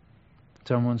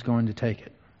 Someone's going to take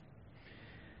it.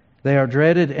 They are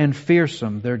dreaded and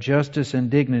fearsome. Their justice and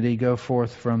dignity go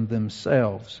forth from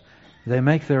themselves. They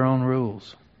make their own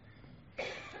rules.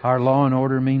 Our law and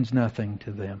order means nothing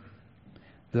to them.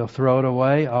 They'll throw it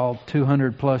away. All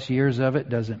 200 plus years of it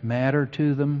doesn't matter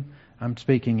to them. I'm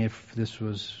speaking if this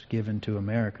was given to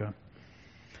America.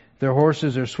 Their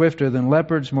horses are swifter than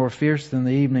leopards, more fierce than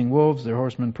the evening wolves. Their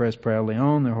horsemen press proudly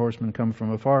on. Their horsemen come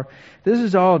from afar. This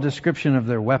is all a description of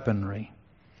their weaponry.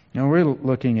 Now we're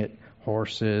looking at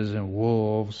horses and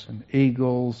wolves and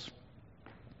eagles.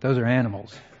 Those are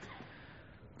animals.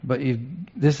 But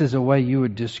this is a way you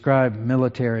would describe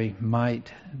military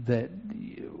might that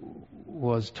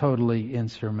was totally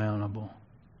insurmountable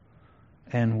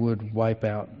and would wipe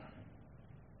out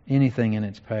anything in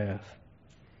its path.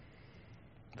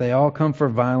 They all come for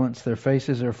violence. Their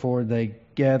faces are forward. They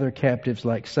gather captives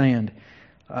like sand.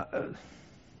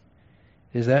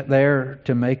 Is that there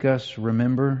to make us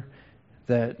remember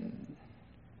that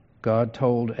God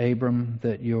told Abram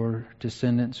that your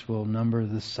descendants will number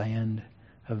the sand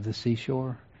of the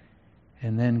seashore?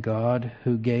 And then God,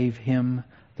 who gave him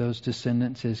those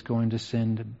descendants, is going to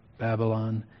send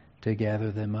Babylon to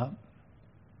gather them up?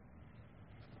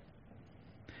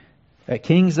 At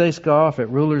kings they scoff, at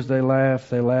rulers they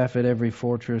laugh at every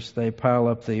fortress, they pile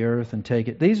up the earth and take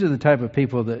it. These are the type of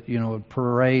people that, would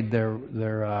parade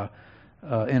their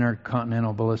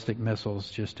intercontinental ballistic missiles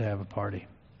just to have a party.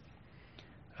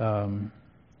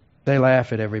 They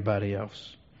laugh at everybody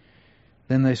else.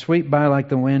 Then they sweep by like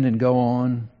the wind and go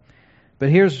on. But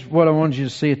here's what I wanted you to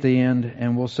see at the end,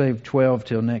 and we'll save 12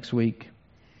 till next week.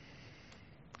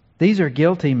 These are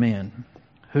guilty men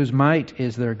whose might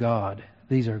is their God.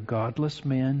 These are godless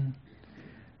men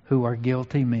who are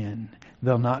guilty men.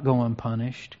 They'll not go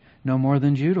unpunished, no more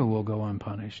than Judah will go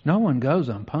unpunished. No one goes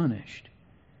unpunished.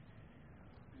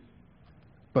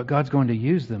 But God's going to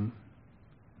use them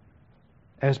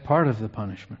as part of the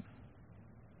punishment.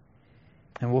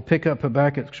 And we'll pick up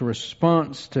Habakkuk's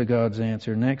response to God's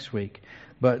answer next week.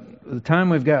 But the time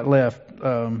we've got left,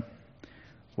 what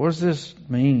does this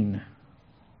mean?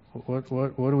 What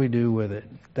do we do with it?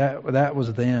 That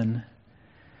was then.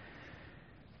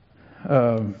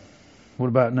 What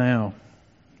about now?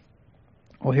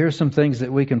 Well, here's some things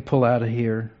that we can pull out of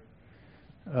here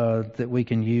that we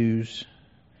can use.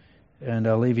 And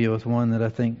I'll leave you with one that I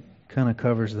think kind of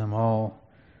covers them all.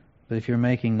 But if you're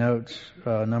making notes,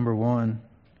 number one,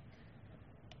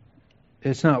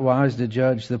 it's not wise to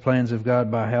judge the plans of God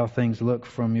by how things look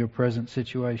from your present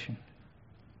situation.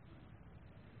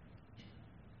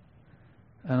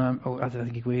 And I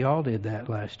think we all did that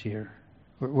last year.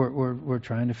 We're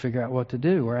trying to figure out what to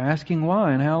do. We're asking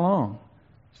why and how long.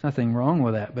 There's nothing wrong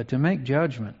with that. But to make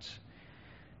judgments,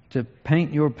 to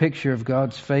paint your picture of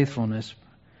God's faithfulness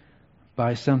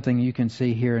by something you can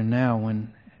see here and now,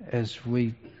 when, as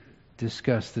we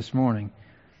discussed this morning,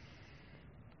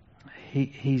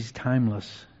 He's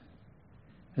timeless.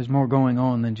 There's more going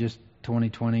on than just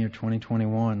 2020 or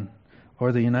 2021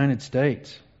 or the United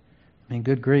States. I mean,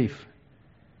 good grief.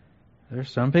 There's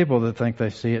some people that think they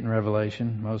see it in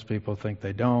Revelation. Most people think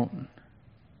they don't.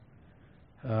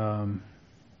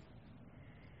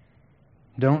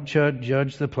 Don't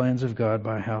judge the plans of God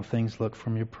by how things look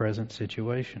from your present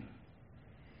situation.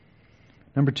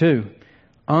 Number two,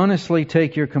 honestly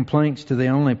take your complaints to the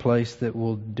only place that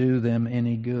will do them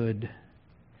any good.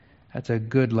 That's a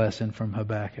good lesson from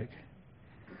Habakkuk.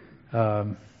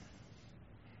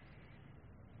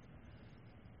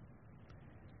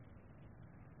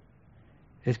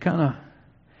 It's kind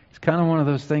of one of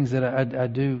those things that I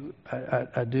do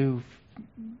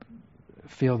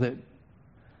feel that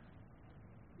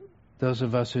those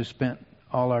of us who spent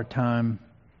all our time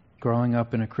growing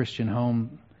up in a Christian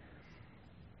home,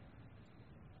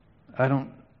 I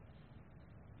don't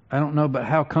know but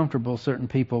how comfortable certain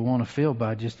people want to feel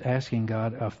by just asking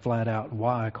God a flat out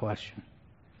why question.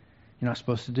 You're not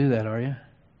supposed to do that, are you?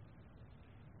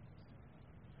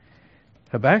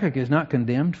 Habakkuk is not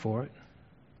condemned for it.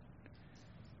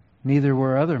 Neither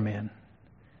were other men.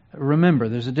 Remember,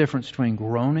 there's a difference between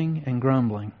groaning and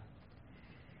grumbling.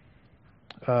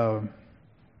 There's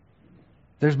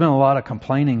been a lot of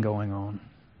complaining going on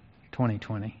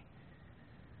 2020.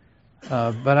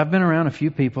 But I've been around a few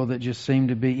people that just seem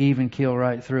to be even keel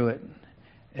right through it.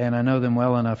 And I know them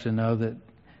well enough to know that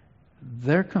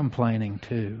they're complaining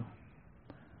too.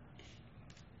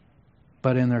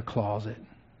 But in their closet,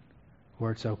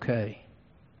 where it's okay.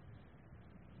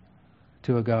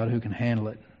 To a God who can handle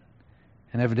it.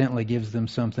 And evidently gives them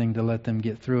something to let them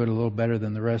get through it a little better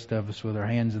than the rest of us with our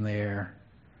hands in the air,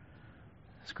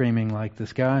 screaming like the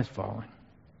sky's falling.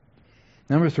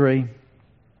 Number three,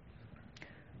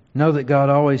 know that God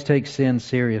always takes sin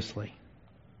seriously.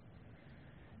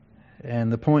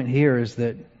 And the point here is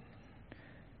that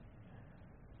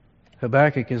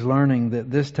Habakkuk is learning that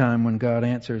this time when God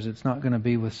answers, it's not going to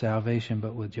be with salvation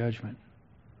but with judgment.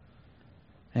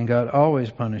 And God always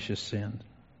punishes sin.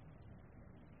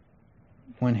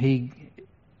 When He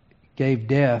gave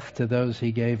death to those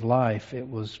He gave life, it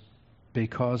was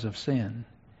because of sin.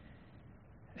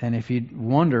 And if you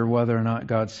wonder whether or not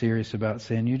God's serious about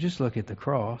sin, you just look at the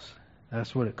cross.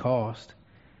 That's what it cost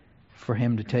for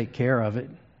Him to take care of it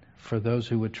for those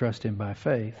who would trust Him by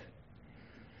faith.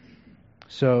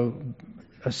 So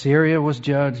Assyria was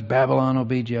judged, Babylon will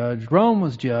be judged, Rome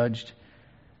was judged,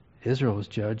 Israel was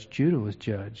judged, Judah was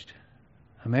judged.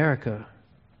 America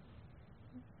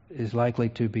is likely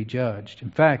to be judged. In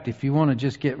fact, if you want to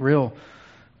just get real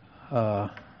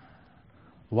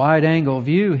wide-angle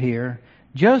view here,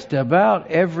 Just about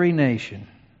every nation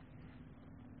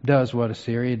does what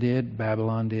Assyria did,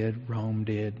 Babylon did, Rome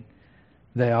did.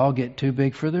 They all get too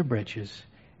big for their britches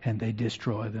and they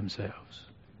destroy themselves.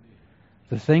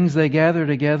 The things they gather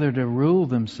together to rule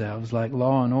themselves, like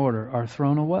law and order, are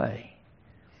thrown away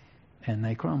and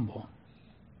they crumble.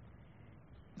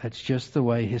 That's just the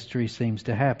way history seems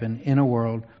to happen in a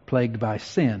world plagued by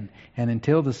sin. And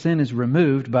until the sin is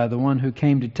removed by the one who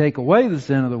came to take away the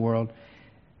sin of the world,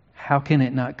 how can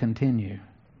it not continue?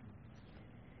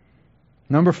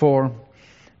 Number 4,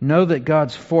 know that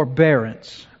God's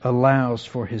forbearance allows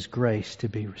for His grace to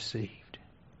be received.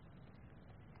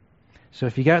 So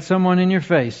if you got someone in your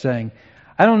face saying,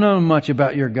 I don't know much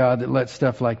about your God that lets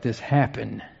stuff like this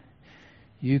happen,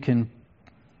 you can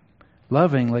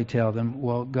lovingly tell them,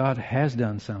 well, God has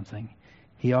done something.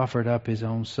 He offered up His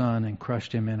own Son and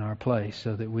crushed Him in our place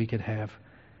so that we could have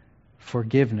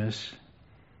forgiveness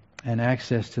and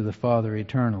access to the Father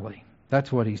eternally.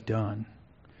 That's what He's done.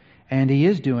 And He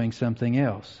is doing something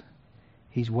else.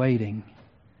 He's waiting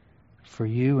for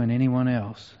you and anyone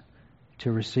else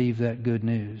to receive that good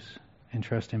news and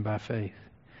trust Him by faith.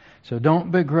 So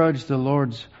don't begrudge the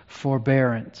Lord's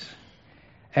forbearance.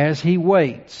 As He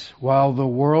waits while the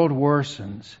world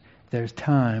worsens, there's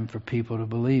time for people to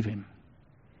believe Him.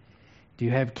 Do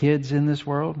you have kids in this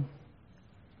world?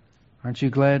 Aren't you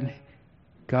glad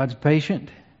God's patient?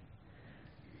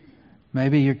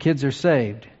 Maybe your kids are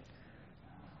saved.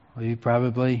 Well, you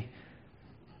probably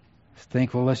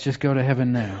think, well, let's just go to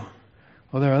heaven now.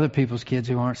 Well, there are other people's kids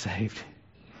who aren't saved.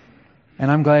 And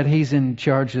I'm glad He's in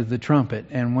charge of the trumpet.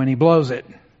 And when He blows it,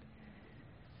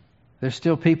 there's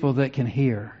still people that can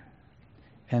hear.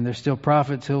 And there's still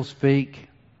prophets who'll speak.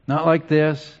 Not like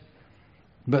this,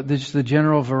 but just the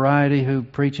general variety who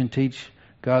preach and teach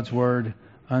God's Word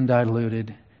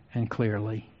undiluted and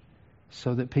clearly,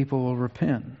 so that people will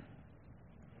repent.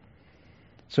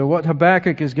 So what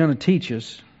Habakkuk is going to teach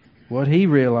us, what he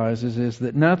realizes, is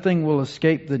that nothing will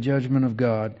escape the judgment of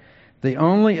God. The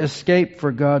only escape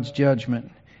for God's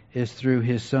judgment is through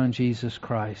His Son, Jesus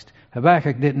Christ.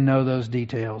 Habakkuk didn't know those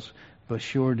details, but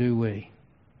sure do we.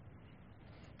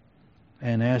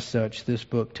 And as such, this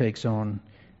book takes on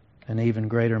an even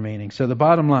greater meaning. So the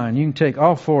bottom line, you can take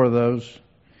all 4 of those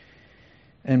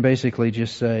and basically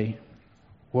just say,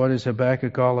 what is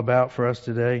Habakkuk all about for us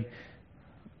today?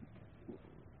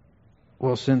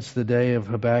 Well, since the day of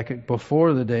Habakkuk,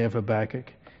 before the day of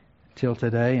Habakkuk, till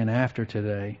today and after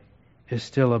today, is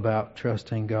still about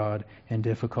trusting God in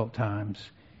difficult times,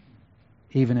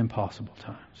 even impossible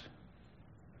times.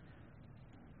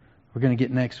 We're going to get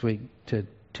next week to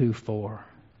 2:4.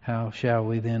 How shall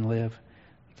we then live?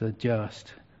 The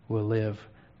just will live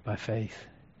by faith.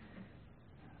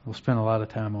 We'll spend a lot of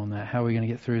time on that. How are we going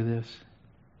to get through this?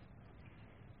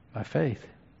 By faith.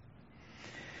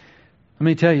 Let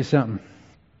me tell you something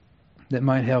that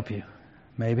might help you.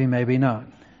 Maybe, maybe not.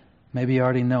 Maybe you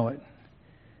already know it.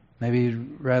 Maybe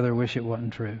you'd rather wish it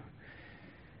wasn't true.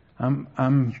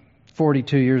 I'm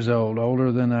 42 years old,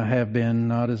 older than I have been,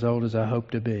 not as old as I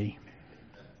hope to be.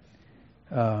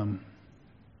 But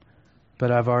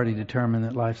I've already determined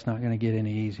that life's not going to get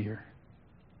any easier.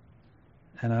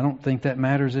 And I don't think that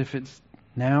matters if it's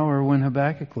now or when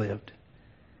Habakkuk lived.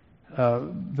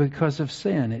 Because of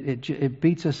sin, it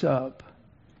beats us up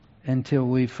until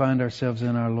we find ourselves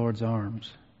in our Lord's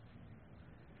arms.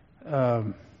 I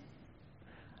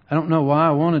don't know why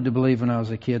I wanted to believe when I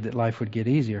was a kid that life would get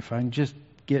easier. If I can just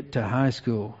get to high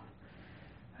school,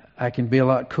 I can be a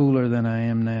lot cooler than I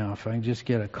am now. If I can just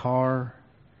get a car,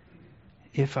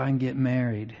 if I can get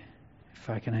married, if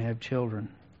I can have children,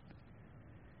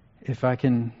 if I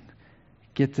can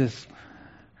get this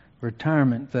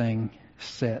retirement thing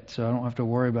set so I don't have to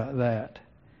worry about that.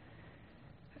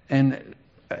 And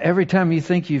every time you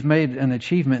think you've made an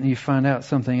achievement and you find out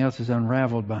something else is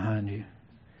unraveled behind you,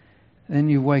 then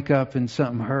you wake up and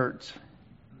something hurts.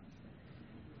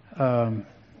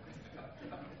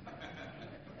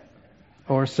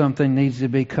 Or something needs to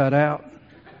be cut out.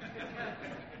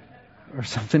 Or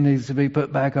something needs to be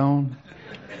put back on.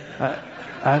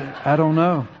 I don't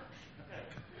know.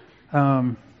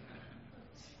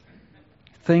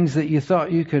 Things that you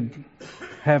thought you could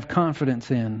have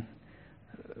confidence in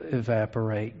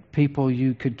evaporate. People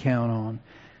you could count on.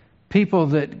 People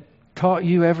that taught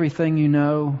you everything you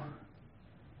know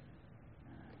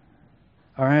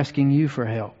are asking you for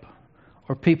help.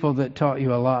 Or people that taught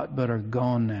you a lot but are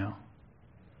gone now.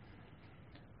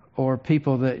 Or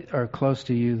people that are close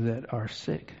to you that are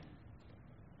sick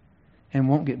and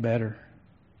won't get better.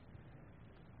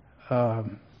 Or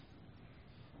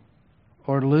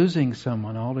losing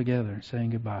someone altogether, saying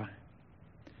goodbye.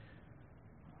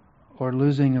 or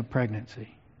losing a pregnancy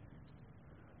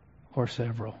or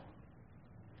several.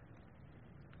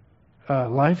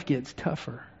 Life gets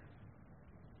tougher.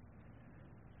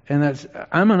 And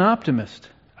I'm an optimist.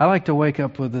 I like to wake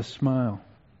up with a smile.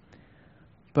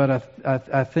 But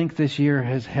I think this year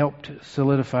has helped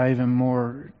solidify even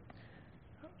more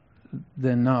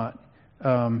than not.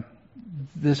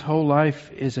 This whole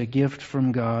life is a gift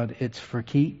from God. It's for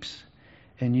keeps.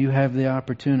 And you have the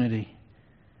opportunity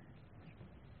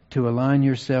to align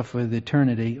yourself with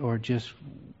eternity or just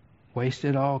waste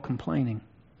it all complaining.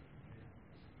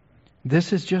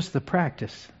 This is just the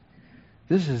practice.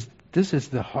 This is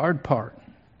the hard part.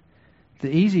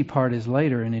 The easy part is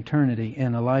later in eternity,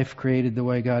 in a life created the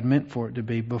way God meant for it to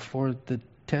be, before the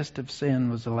test of sin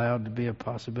was allowed to be a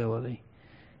possibility,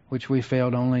 which we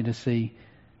failed only to see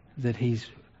that He's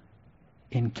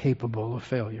incapable of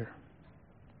failure.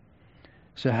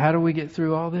 So how do we get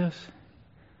through all this?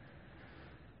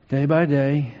 Day by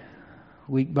day,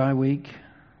 week by week,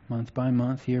 month by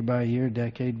month, year by year,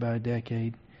 decade by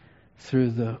decade,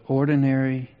 through the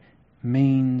ordinary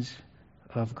means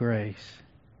of grace.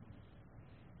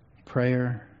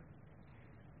 Prayer,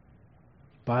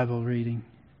 Bible reading,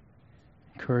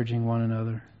 encouraging one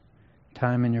another,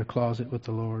 time in your closet with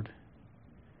the Lord.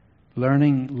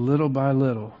 Learning little by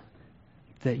little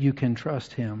that you can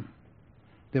trust Him.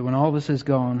 That when all this is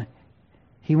gone,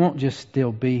 He won't just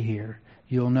still be here.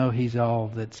 You'll know He's all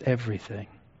that's everything.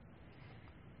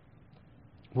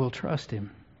 We'll trust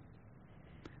Him.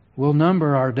 We'll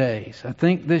number our days. I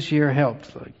think this year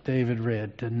helped, like David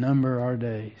read, to number our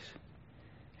days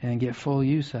and get full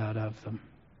use out of them.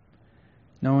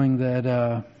 Knowing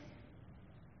that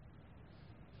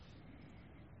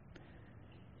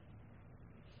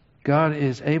God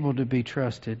is able to be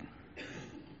trusted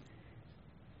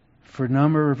for a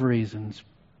number of reasons,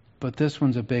 but this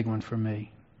one's a big one for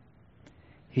me.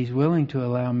 He's willing to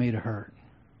allow me to hurt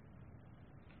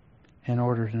in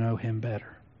order to know Him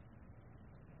better.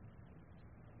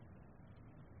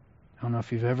 I don't know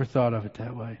if you've ever thought of it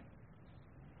that way.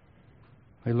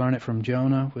 We learn it from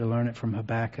Jonah. We learn it from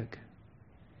Habakkuk.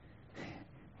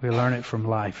 We learn it from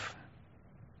life.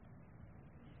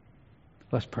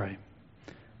 Let's pray.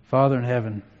 Father in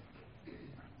heaven,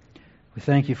 we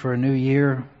thank You for a new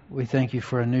year. We thank You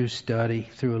for a new study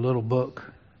through a little book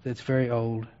that's very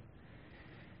old.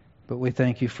 But we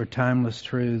thank You for timeless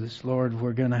truths. Lord,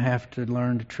 we're going to have to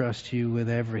learn to trust You with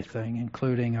everything,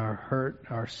 including our hurt,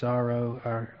 our sorrow,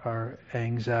 our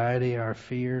anxiety, our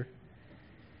fear,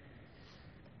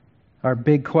 our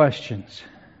big questions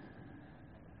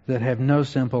that have no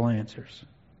simple answers.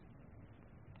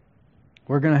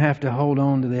 We're going to have to hold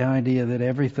on to the idea that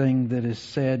everything that is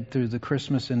said through the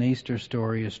Christmas and Easter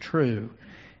story is true.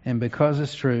 And because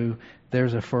it's true,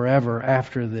 there's a forever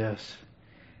after this.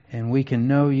 And we can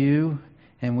know You,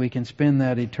 and we can spend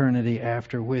that eternity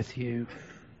after with You,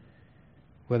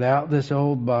 without this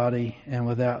old body and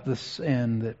without the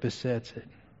sin that besets it.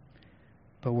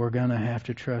 But we're going to have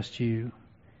to trust You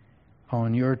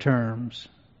on Your terms,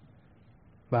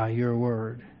 by Your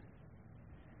word.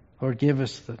 Lord, give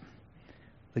us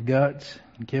the guts,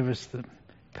 give us the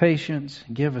patience,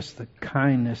 give us the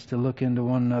kindness to look into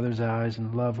one another's eyes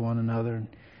and love one another and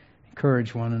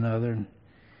encourage one another and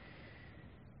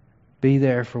be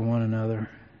there for one another.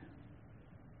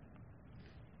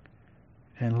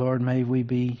 And Lord, may we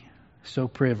be so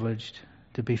privileged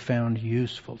to be found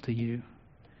useful to You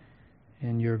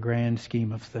in Your grand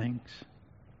scheme of things.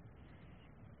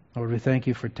 Lord, we thank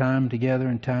You for time together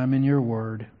and time in Your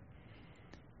word.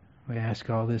 We ask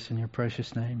all this in Your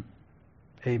precious name.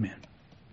 Amen.